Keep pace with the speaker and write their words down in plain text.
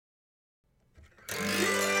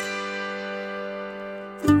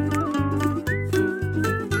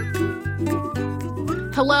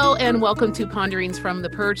Hello and welcome to Ponderings from the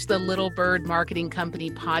Perch, the Little Bird Marketing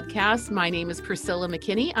Company podcast. My name is Priscilla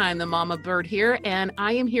McKinney. I'm the mama bird here, and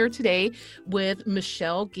I am here today with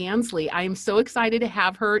Michelle Gansley. I am so excited to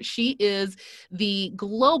have her. She is the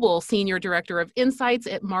Global Senior Director of Insights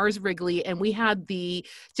at Mars Wrigley, and we had the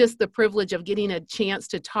privilege of getting a chance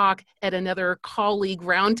to talk at another colleague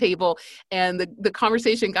roundtable, and the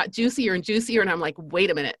conversation got juicier and juicier, and I'm like,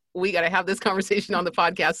 wait a minute. We got to have this conversation on the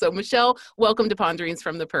podcast. So Michelle, welcome to Ponderings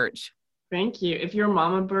from the Perch. Thank you. If you're a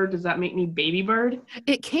mama bird, does that make me baby bird?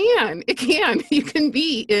 It can. You can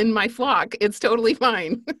be in my flock. It's totally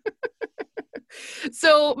fine.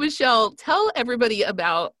 So Michelle, tell everybody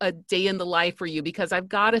about a day in the life for you, because I've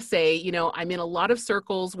got to say, I'm in a lot of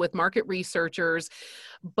circles with market researchers,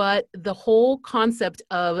 but the whole concept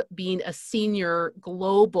of being a senior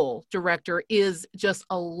global director is just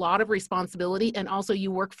a lot of responsibility. And also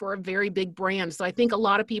you work for a very big brand. So I think a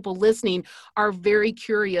lot of people listening are very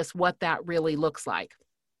curious what that really looks like.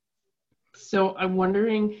 So I'm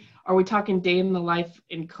wondering, are we talking day in the life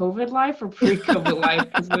in COVID life or pre-COVID life?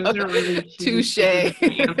 Because those are really Touche.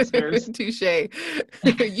 Answers. Touche.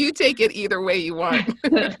 You take it either way you want.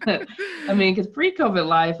 I mean, because pre-COVID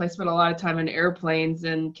life, I spent a lot of time in airplanes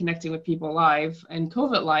and connecting with people live. And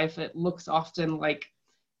COVID life, it looks often like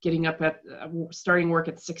getting up at starting work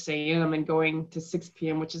at 6 a.m. and going to 6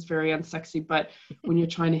 p.m., which is very unsexy. But when you're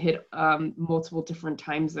trying to hit multiple different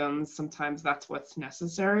time zones, sometimes that's what's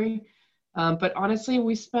necessary. But honestly,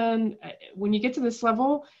 when you get to this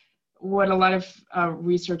level, what a lot of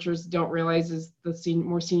researchers don't realize is the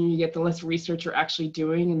more senior you get, the less research you're actually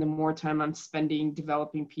doing, and the more time I'm spending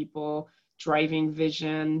developing people, driving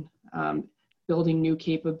vision, building new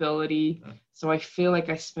capability. So I feel like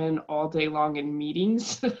I spend all day long in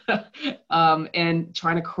meetings and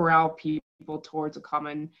trying to corral people towards a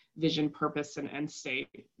common vision, purpose, and end state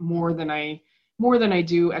more than I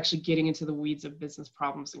do actually getting into the weeds of business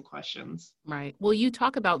problems and questions. Right. Well, you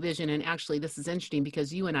talk about vision, and actually this is interesting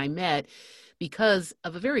because you and I met because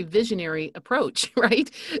of a very visionary approach,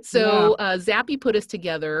 right? So Zappy put us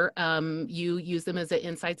together. You use them as an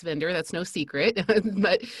insights vendor. That's no secret.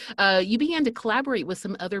 But you began to collaborate with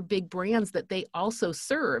some other big brands that they also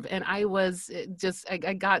serve. And I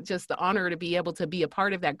got just the honor to be able to be a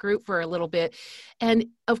part of that group for a little bit. And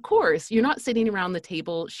of course, you're not sitting around the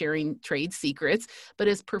table sharing trade secrets, but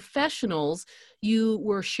as professionals, you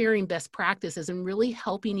were sharing best practices and really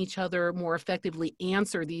helping each other more effectively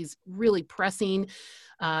answer these really pressing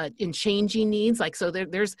and changing needs. Like, so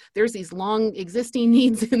there's these long existing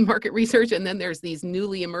needs in market research, and then there's these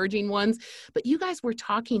newly emerging ones. But you guys were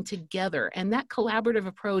talking together, and that collaborative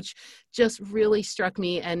approach just really struck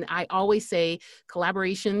me. And I always say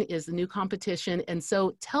collaboration is the new competition. And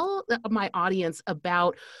so tell my audience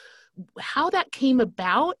about how that came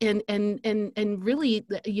about and really,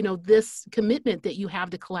 this commitment that you have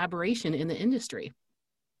to collaboration in the industry.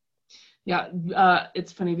 Yeah,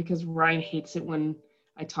 it's funny because Ryan hates it when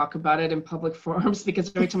I talk about it in public forums,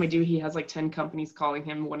 because every time I do, he has like 10 companies calling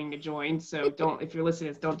him wanting to join. So if you're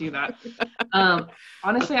listening, don't do that.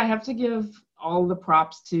 Honestly, I have to give all the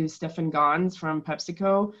props to Stefan Gons from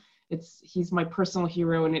PepsiCo. He's my personal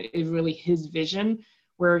hero, and it is really his vision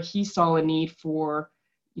where he saw a need for,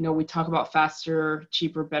 we talk about faster,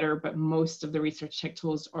 cheaper, better, but most of the research tech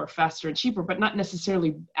tools are faster and cheaper, but not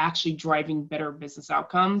necessarily actually driving better business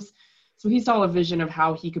outcomes. So he saw a vision of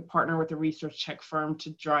how he could partner with a research tech firm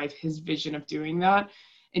to drive his vision of doing that.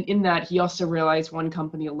 And in that, he also realized one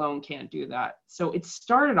company alone can't do that. So it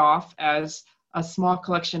started off as a small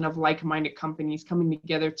collection of like-minded companies coming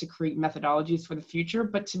together to create methodologies for the future.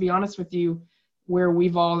 But to be honest with you, where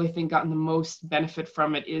we've all, I think, gotten the most benefit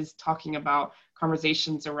from it is talking about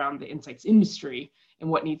conversations around the insights industry and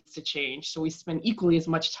what needs to change. So we spend equally as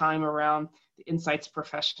much time around the insights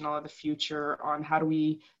professional of the future on how do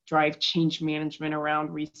we drive change management around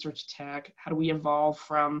research tech? How do we evolve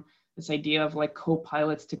from this idea of like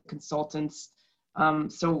co-pilots to consultants?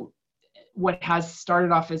 So what has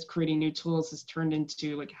started off as creating new tools has turned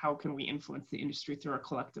into like, how can we influence the industry through a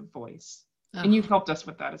collective voice? And you've helped us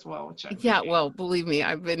with that as well, which I appreciate. Yeah, well, believe me,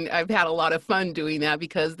 I've had a lot of fun doing that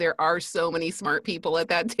because there are so many smart people at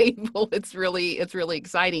that table. It's really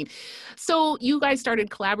exciting. So you guys started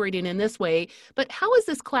collaborating in this way, but how has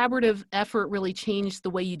this collaborative effort really changed the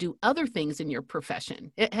way you do other things in your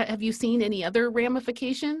profession? Have you seen any other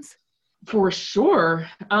ramifications? For sure.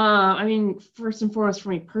 I mean, first and foremost, for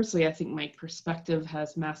me personally, I think my perspective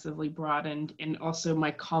has massively broadened, and also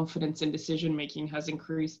my confidence in decision making has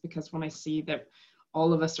increased, because when I see that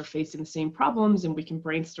all of us are facing the same problems and we can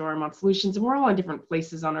brainstorm on solutions, and we're all in different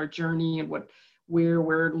places on our journey and what where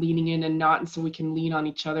we're leaning in and not, and so we can lean on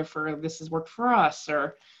each other for this has worked for us,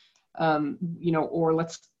 or or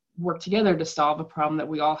let's work together to solve a problem that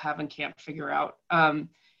we all have and can't figure out.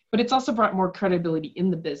 But it's also brought more credibility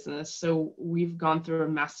in the business. So we've gone through a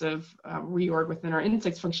massive reorg within our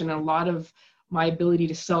insights function, and a lot of my ability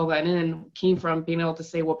to sell that in came from being able to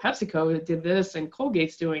say, well, PepsiCo did this and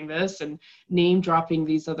Colgate's doing this, and name dropping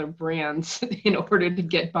these other brands in order to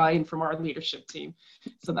get buy-in from our leadership team.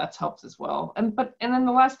 So that's helped as well. And then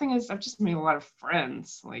the last thing is I've just made a lot of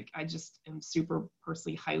friends. Like I just am super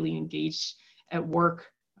personally highly engaged at work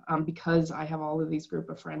because I have all of these group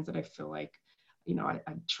of friends that I feel like, I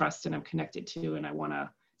trust and I'm connected to and I want to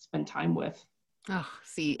spend time with. Oh,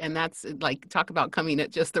 see, and that's like, talk about coming at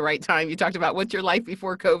just the right time. You talked about what's your life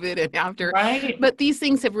before COVID and after, right? But these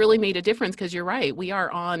things have really made a difference because you're right. We are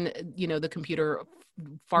on, the computer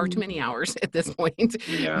far too many hours at this point.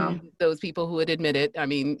 Yeah. Those people who would admit it. I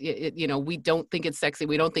mean, we don't think it's sexy.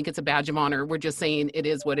 We don't think it's a badge of honor. We're just saying it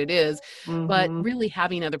is what it is. But really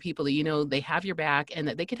having other people that, they have your back and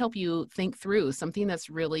that they could help you think through something that's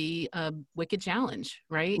really a wicked challenge,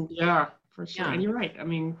 right? Yeah, for sure. Yeah. And you're right. I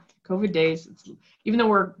mean, COVID days, even though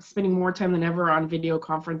we're spending more time than ever on video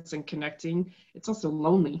conference and connecting, it's also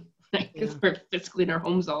lonely because we're physically in our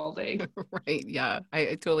homes all day. Right. Yeah,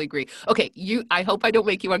 I totally agree. Okay. I hope I don't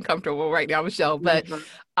make you uncomfortable right now, Michelle, but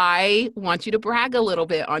I want you to brag a little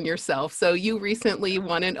bit on yourself. So you recently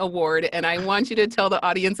won an award and I want you to tell the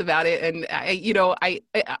audience about it. And I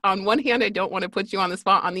on one hand, I don't want to put you on the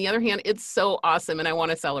spot. On the other hand, it's so awesome and I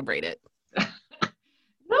want to celebrate it.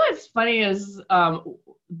 What's funny is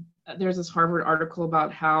there's this Harvard article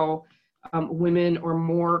about how women are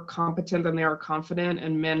more competent than they are confident,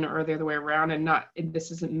 and men are the other way around. And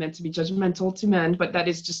this isn't meant to be judgmental to men, but that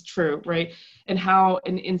is just true, right? And how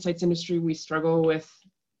in the insights industry we struggle with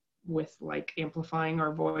like amplifying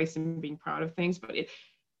our voice and being proud of things. But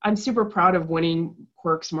I'm super proud of winning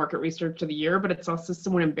Quirk's Market Research of the Year, but it's also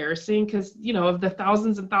somewhat embarrassing because, of the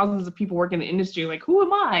thousands and thousands of people working in the industry, like, who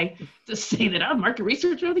am I to say that I'm Market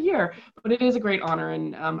Researcher of the Year? But it is a great honor,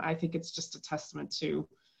 and I think it's just a testament to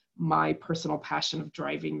my personal passion of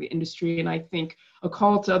driving the industry. And I think a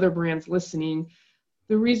call to other brands listening,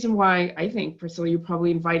 the reason why I think, Priscilla, you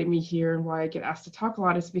probably invited me here and why I get asked to talk a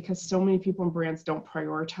lot is because so many people in brands don't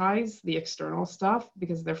prioritize the external stuff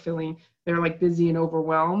because they're like busy and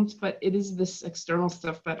overwhelmed. But it is this external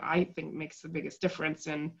stuff that I think makes the biggest difference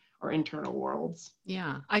in our internal worlds.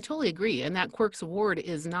 Yeah, I totally agree. And that Quirks Award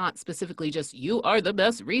is not specifically just you are the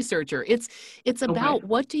best researcher. It's about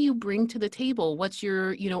what do you bring to the table? What's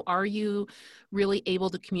your, are you really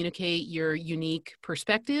able to communicate your unique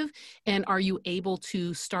perspective? And are you able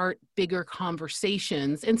to start bigger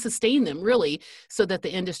conversations and sustain them really so that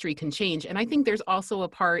the industry can change? And I think there's also a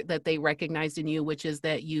part that they recognized in you, which is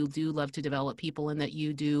that you do love to develop people and that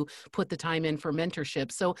you do put the time in for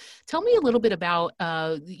mentorship. So tell me a little bit about,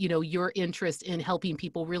 your interest in helping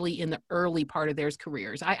people really in the early part of their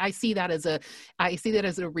careers. I see that as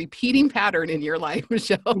a repeating pattern in your life,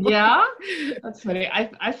 Michelle. Yeah, that's funny.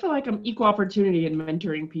 I feel like I'm equal opportunity in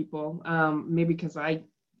mentoring people, maybe because I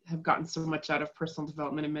have gotten so much out of personal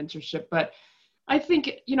development and mentorship. But I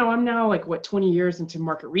think, I'm now 20 years into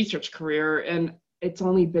market research career, and it's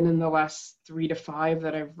only been in the last 3 to 5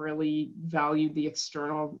 that I've really valued the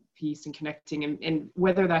external piece and connecting, and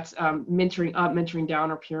whether that's mentoring up, mentoring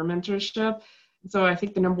down, or peer mentorship. So I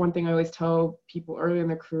think the number one thing I always tell people early in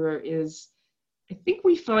their career is I think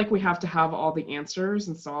we feel like we have to have all the answers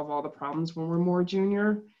and solve all the problems when we're more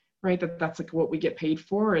junior, right? That's like what we get paid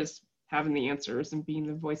for, is having the answers and being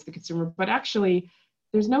the voice of the consumer. But actually,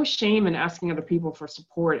 there's no shame in asking other people for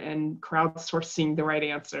support and crowdsourcing the right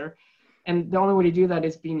answer. And the only way to do that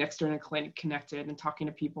is being externally connected and talking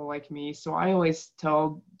to people like me. So I always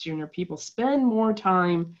tell junior people, spend more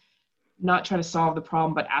time not trying to solve the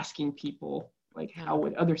problem, but asking people, like, how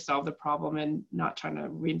would others solve the problem, and not trying to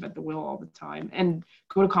reinvent the wheel all the time. And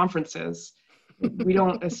go to conferences. We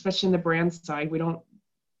don't, especially in the brand side, we don't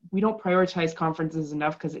prioritize conferences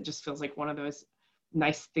enough because it just feels like one of those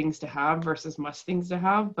nice things to have versus must things to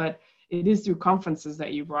have. But it is through conferences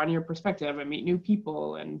that you broaden your perspective and meet new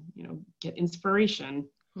people and, get inspiration.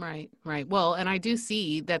 Right. Well, and I do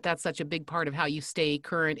see that that's such a big part of how you stay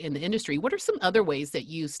current in the industry. What are some other ways that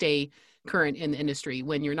you stay current in the industry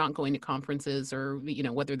when you're not going to conferences, or,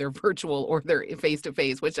 whether they're virtual or they're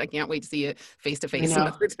face-to-face, which I can't wait to see it face-to-face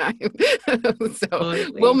another time. So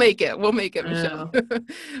totally. We'll make it, Michelle.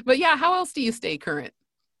 But yeah, how else do you stay current?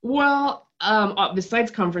 Well,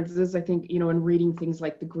 besides conferences, I think, in reading things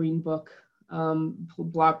like the Green Book,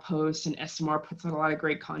 blog posts, and SMR puts out a lot of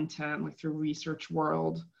great content, like through Research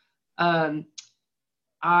World.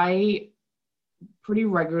 I pretty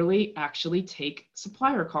regularly actually take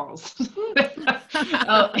supplier calls.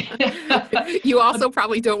 uh, You also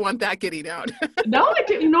probably don't want that getting out. no,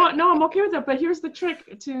 no, I'm okay with that. But here's the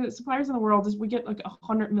trick to suppliers in the world is we get like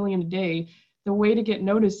 100 million a day. The way to get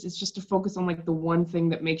noticed is just to focus on like the one thing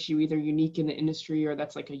that makes you either unique in the industry or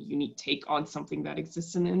that's like a unique take on something that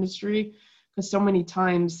exists in the industry. Because so many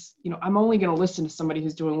times, I'm only going to listen to somebody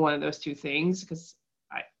who's doing one of those two things because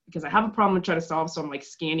I have a problem to try to solve. So I'm like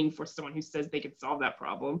scanning for someone who says they could solve that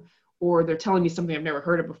problem, or they're telling me something I've never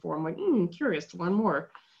heard of before. I'm like, curious to learn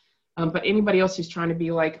more. But anybody else who's trying to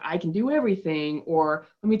be like, I can do everything, or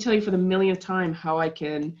let me tell you for the millionth time how I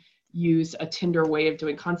can use a Tinder way of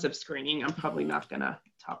doing concept screening, I'm probably not going to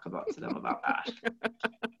talk to them about that.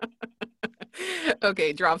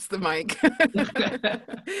 Okay, drops the mic.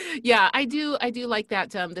 Yeah, I do like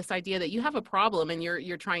that, this idea that you have a problem and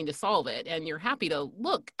you're trying to solve it and you're happy to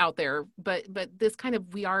look out there, but this kind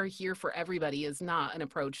of we are here for everybody is not an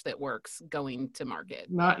approach that works going to market.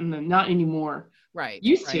 Not anymore. Right.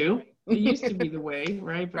 Used to. It used to be the way,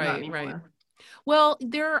 right? But right, not anymore. right. Well,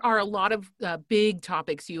 there are a lot of big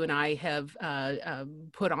topics you and I have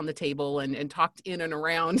put on the table and talked in and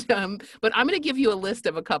around, but I'm going to give you a list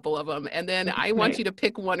of a couple of them, and then I want you to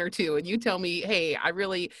pick one or two, and you tell me, hey,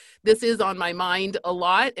 this is on my mind a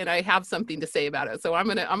lot, and I have something to say about it. So I'm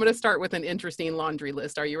gonna start with an interesting laundry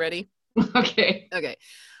list. Are you ready? Okay. Okay.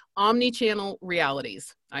 Omnichannel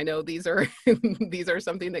realities. I know these are these are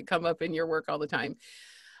something that come up in your work all the time.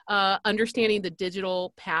 Understanding the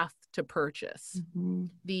digital path to purchase,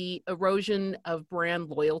 the erosion of brand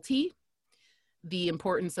loyalty, the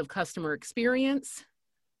importance of customer experience,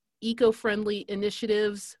 eco-friendly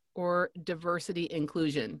initiatives, or diversity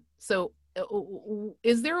inclusion. So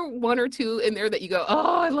is there one or two in there that you go,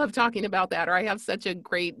 oh, I love talking about that, or I have such a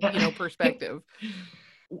great, perspective?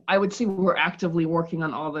 I would say we're actively working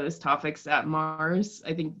on all those topics at Mars.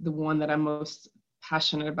 I think the one that I'm most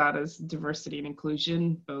passionate about is diversity and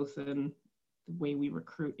inclusion, both in the way we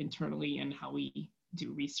recruit internally and how we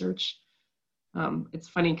do research. It's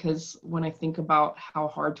funny because when I think about how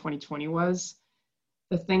hard 2020 was,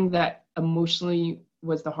 the thing that emotionally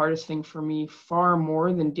was the hardest thing for me, far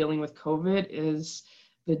more than dealing with COVID, is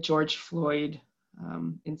the George Floyd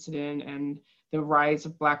incident and the rise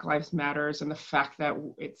of Black Lives Matters and the fact that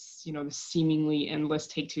it's, the seemingly endless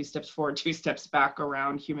take 2 steps forward, 2 steps back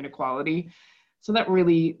around human equality. So that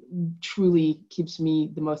really, truly keeps me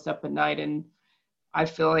the most up at night. And I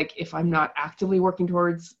feel like if I'm not actively working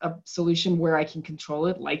towards a solution where I can control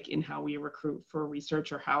it, like in how we recruit for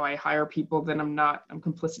research or how I hire people, then I'm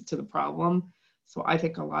complicit to the problem. So I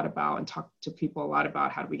think a lot about and talk to people a lot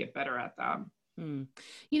about how do we get better at that.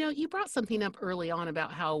 You brought something up early on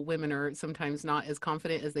about how women are sometimes not as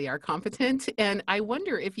confident as they are competent. And I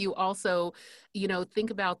wonder if you also,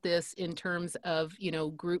 think about this in terms of,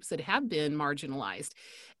 groups that have been marginalized.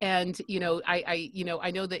 And,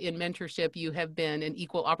 I know that in mentorship, you have been an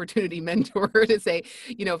equal opportunity mentor to say,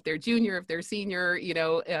 if they're junior, if they're senior,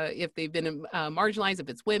 if they've been marginalized, if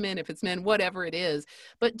it's women, if it's men, whatever it is.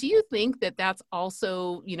 But do you think that that's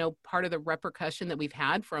also, part of the repercussion that we've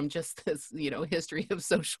had from just this, history of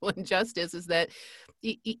social injustice is that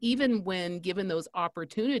even when given those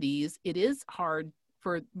opportunities, it is hard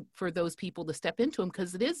for those people to step into them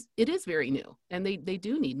because it is very new and they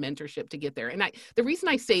do need mentorship to get there. And the reason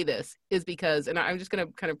I say this is because, and I'm just going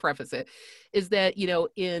to kind of preface it, is that,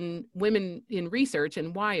 in Women in Research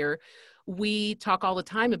and Wire, we talk all the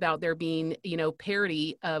time about there being,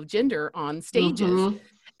 parity of gender on stages.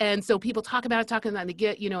 And so people talk about it, and they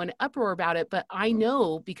get, an uproar about it. But I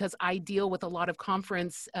know because I deal with a lot of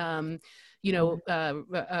conference, event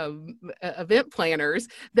planners,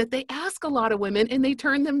 that they ask a lot of women and they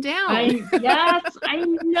turn them down. Yes, I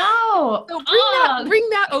know. So bring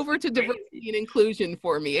that over to diversity and inclusion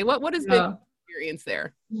for me. What has been your experience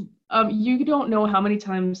there? You don't know how many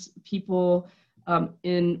times people on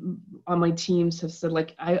my teams have said,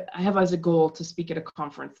 like, I have as a goal to speak at a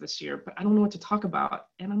conference this year, but I don't know what to talk about.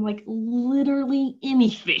 And I'm like, literally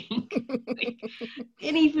anything. Like,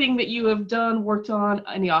 anything that you have done, worked on,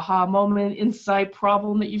 any aha moment, insight,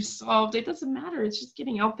 problem that you've solved, it doesn't matter. It's just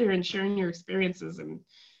getting out there and sharing your experiences and,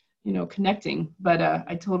 connecting. But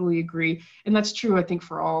I totally agree. And that's true, I think,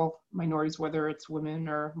 for all minorities, whether it's women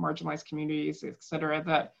or marginalized communities, et cetera,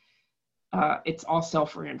 that it's all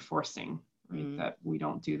self-reinforcing. Right? That we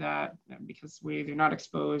don't do that because we either not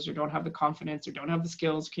exposed or don't have the confidence or don't have the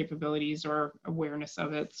skills, capabilities, or awareness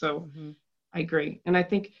of it. So I agree. And I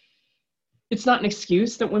think it's not an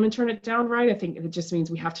excuse that women turn it down, right? I think it just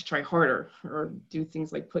means we have to try harder or do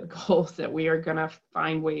things like put goals that we are going to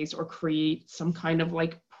find ways or create some kind of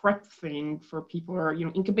like prep thing for people, or,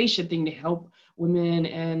 incubation thing to help women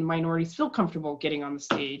and minorities feel comfortable getting on the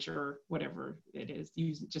stage or whatever it is.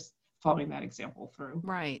 Just following that example through.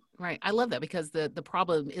 Right, right. I love that, because the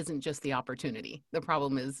problem isn't just the opportunity. The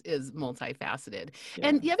problem is multifaceted. Yeah.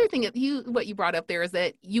 And the other thing that what you brought up there is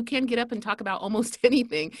that you can get up and talk about almost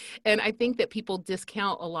anything. And I think that people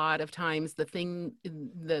discount a lot of times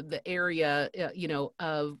the area,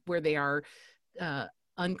 of where they are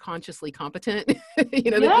unconsciously competent, that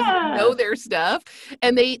just know their stuff,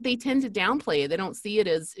 and they tend to downplay it. They don't see it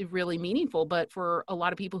as really meaningful. But for a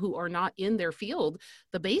lot of people who are not in their field,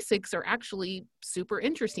 the basics are actually super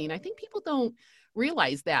interesting. I think people don't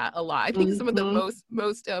realize that a lot. I think some of the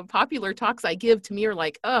most popular talks I give to me are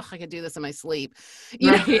like, oh, I could do this in my sleep.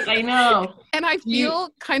 Right, I know. And I feel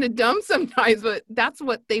kind of dumb sometimes, but that's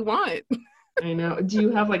what they want. I know. Do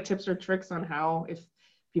you have like tips or tricks on how, if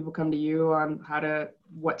people come to you on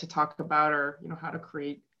what to talk about, or, how to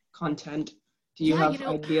create content? Do you have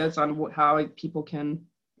ideas on how people can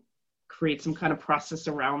create some kind of process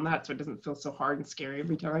around that so it doesn't feel so hard and scary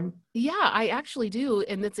every time? Yeah, I actually do.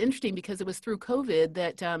 And it's interesting because it was through COVID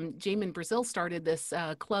that Jamin Brazil started this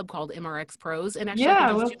club called MRX Pros. And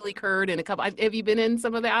actually, Julie Curd and a couple. Have you been in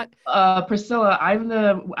some of that? Priscilla,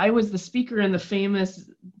 I was the speaker in the famous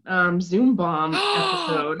Zoom bomb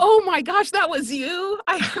episode. Oh my gosh, that was you.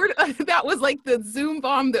 I heard that was like the Zoom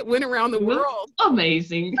bomb that went around the world.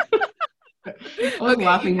 Amazing. I was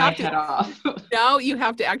laughing my head off. Now you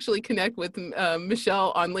have to actually connect with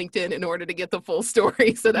Michelle on LinkedIn in order to get the full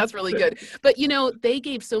story. So that's really good. But, they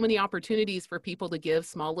gave so many opportunities for people to give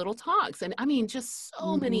small little talks. And I mean, just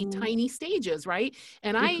so many tiny stages, right?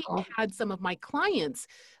 And I had some of my clients,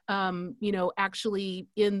 actually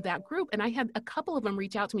in that group. And I had a couple of them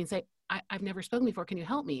reach out to me and say, I've never spoken before. Can you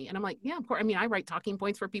help me? And I'm like, yeah, of course. I mean, I write talking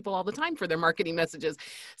points for people all the time for their marketing messages.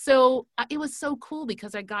 So it was so cool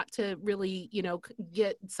because I got to really,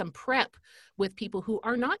 get some prep with people who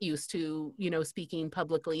are not used to, speaking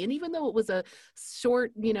publicly. And even though it was a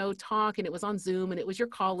short, talk, and it was on Zoom and it was your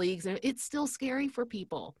colleagues, and it's still scary for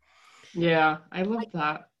people. Yeah, I love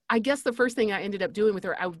that. I guess the first thing I ended up doing with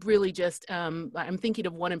her, I really just, I'm thinking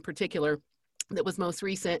of one in particular that was most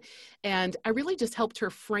recent. And I really just helped her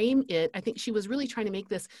frame it. I think she was really trying to make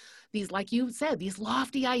these, like you said, these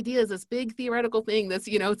lofty ideas, this big theoretical thing that's,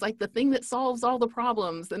 it's like the thing that solves all the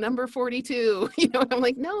problems, the number 42, I'm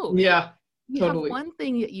like, no. Yeah, you totally. have one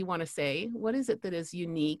thing that you want to say. What is it that is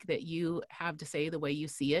unique that you have to say the way you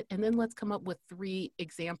see it? And then let's come up with 3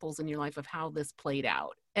 examples in your life of how this played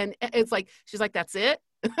out. And it's like, she's like, that's it?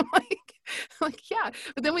 I'm like, yeah.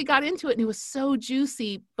 But then we got into it and it was so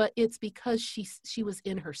juicy, but it's because she was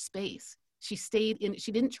in her space. She stayed in,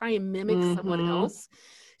 she didn't try and mimic someone else.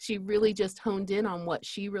 She really just honed in on what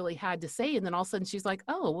she really had to say. And then all of a sudden she's like,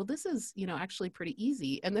 oh, well, this is, actually pretty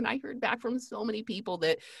easy. And then I heard back from so many people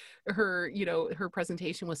that her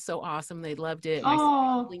presentation was so awesome. They loved it. And I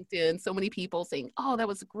saw on LinkedIn, so many people saying, oh, that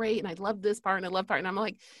was great. And I love this part and I love part. And I'm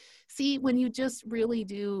like, see, when you just really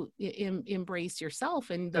do embrace yourself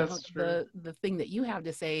and the thing that you have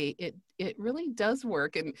to say, it really does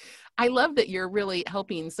work. And I love that you're really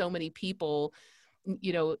helping so many people,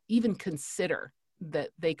 even consider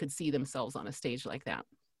that they could see themselves on a stage like that.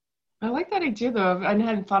 I like that idea though. I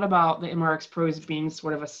hadn't thought about the MRX Pros being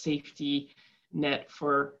sort of a safety net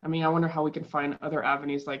I wonder how we can find other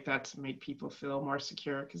avenues like that to make people feel more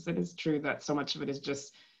secure, because it is true that so much of it is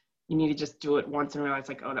just, you need to just do it once and realize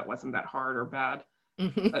like, oh, that wasn't that hard or bad.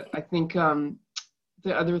 But I think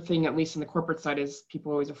the other thing, at least in the corporate side, is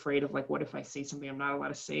people are always afraid of like, what if I say something I'm not allowed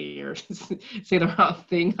to say, or say the wrong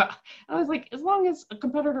thing? I was like, as long as a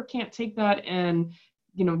competitor can't take that and,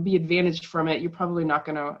 be advantaged from it, you're probably not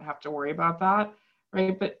going to have to worry about that.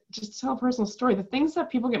 Right. But just tell a personal story. The things that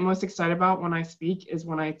people get most excited about when I speak is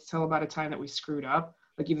when I tell about a time that we screwed up.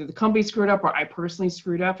 Like either the company screwed up or I personally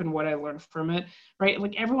screwed up and what I learned from it, right?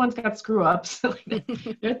 Like everyone's got screw ups.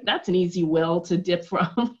 That's an easy well to dip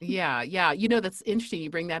from. Yeah. That's interesting you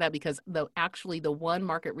bring that up, because the one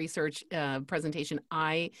market research presentation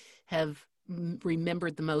I have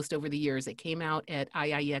remembered the most over the years, it came out at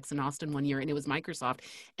IIEX in Austin one year, and it was Microsoft,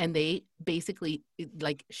 and they basically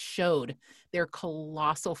like showed their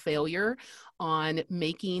colossal failure on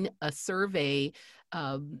making a survey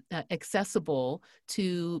accessible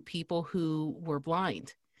to people who were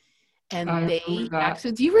blind. And they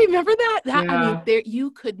actually, do you remember that? Yeah. I mean,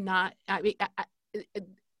 you could not,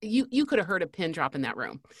 you could have heard a pin drop in that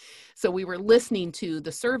room. So we were listening to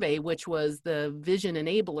the survey, which was the vision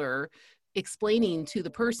enabler explaining to the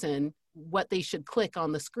person what they should click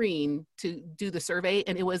on the screen to do the survey,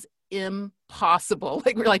 and it was impossible.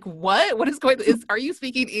 Like, we're like, what is going on? Are you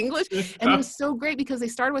speaking English? And it was so great because they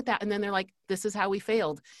started with that, and then they're like, this is how we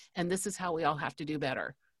failed, and this is how we all have to do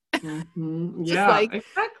better. Mm-hmm. Yeah, like,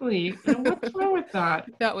 exactly. And what's wrong with that?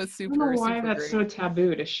 That was super. I don't know why that's great. so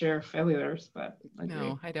taboo to share failures, but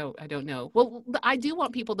no, I don't know. Well, I do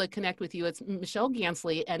want people to connect with you. It's Michelle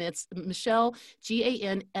Gansley, and it's Michelle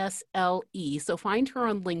Gansle. So find her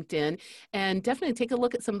on LinkedIn and definitely take a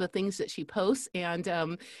look at some of the things that she posts. And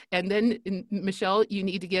then Michelle, you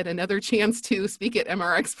need to get another chance to speak at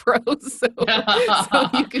MRX Pros, so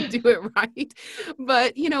you can do it right.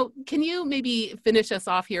 But can you maybe finish us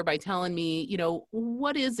off here by telling me,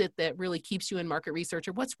 what is it that really keeps you in market research,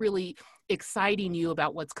 or what's really exciting you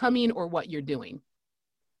about what's coming or what you're doing?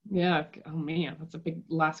 Yeah. Oh man, that's a big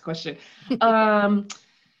last question.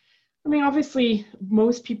 Obviously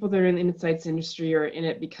most people that are in the insights industry are in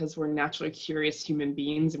it because we're naturally curious human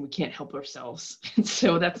beings and we can't help ourselves. And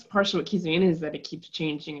so that's partially what keeps me in, is that it keeps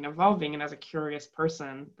changing and evolving. And as a curious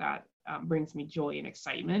person, that brings me joy and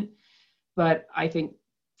excitement. But I think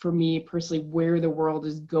for me personally, where the world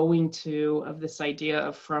is going to, of this idea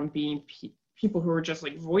of from being people who are just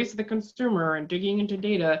like voice of the consumer and digging into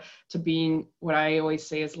data, to being what I always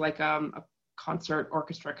say is like a concert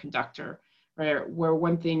orchestra conductor, right? Where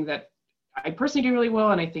one thing that I personally do really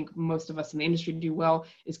well, and I think most of us in the industry do well,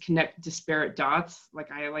 is connect disparate dots. Like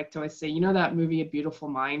I like to always say, that movie A Beautiful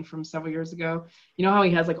Mind from several years ago? You know how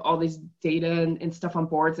he has like all these data and stuff on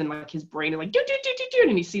boards, and like his brain is like do,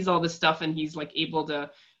 and he sees all this stuff and he's like able to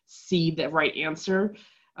see the right answer.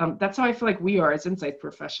 That's how I feel like we are as insights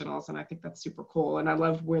professionals. And I think that's super cool. And I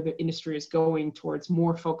love where the industry is going towards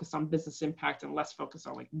more focus on business impact and less focus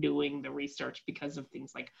on like doing the research because of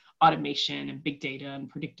things like automation and big data and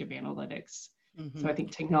predictive analytics. Mm-hmm. So I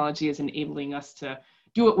think technology is enabling us to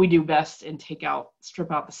do what we do best and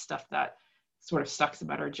strip out the stuff that sort of sucks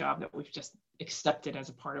about our job that we've just accepted as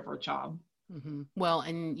a part of our job. Mm-hmm. Well,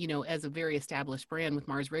 and, as a very established brand with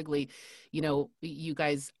Mars Wrigley, you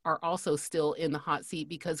guys are also still in the hot seat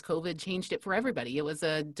because COVID changed it for everybody. It was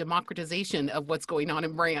a democratization of what's going on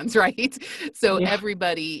in brands, right? So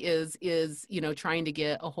everybody is, trying to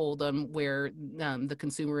get a hold on where the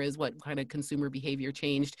consumer is, what kind of consumer behavior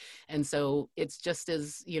changed. And so it's just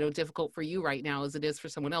as, difficult for you right now as it is for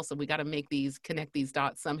someone else. So we got to connect these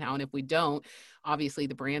dots somehow. And if we don't, obviously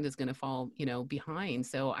the brand is going to fall, behind.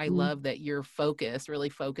 So I love that you're really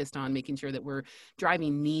focused on making sure that we're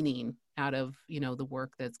driving meaning out of, the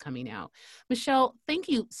work that's coming out. Michelle, thank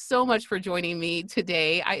you so much for joining me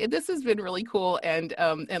today. This has been really cool. And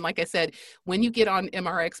like I said, when you get on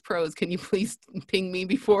MRX Pros, can you please ping me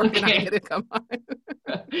before and I get to come on?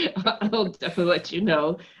 I'll definitely let you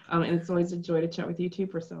know. And it's always a joy to chat with you too,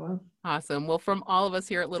 Priscilla. Awesome. Well, from all of us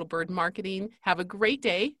here at Little Bird Marketing, have a great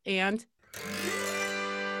day and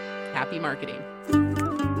happy marketing.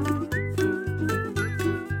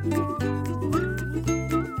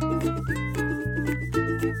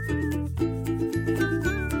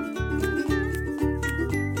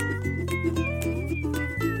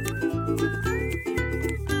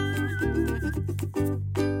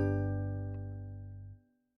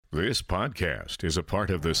 This podcast is a part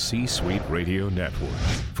of the C-Suite Radio Network.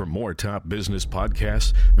 For more top business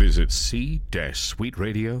podcasts, visit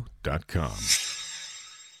c-suiteradio.com.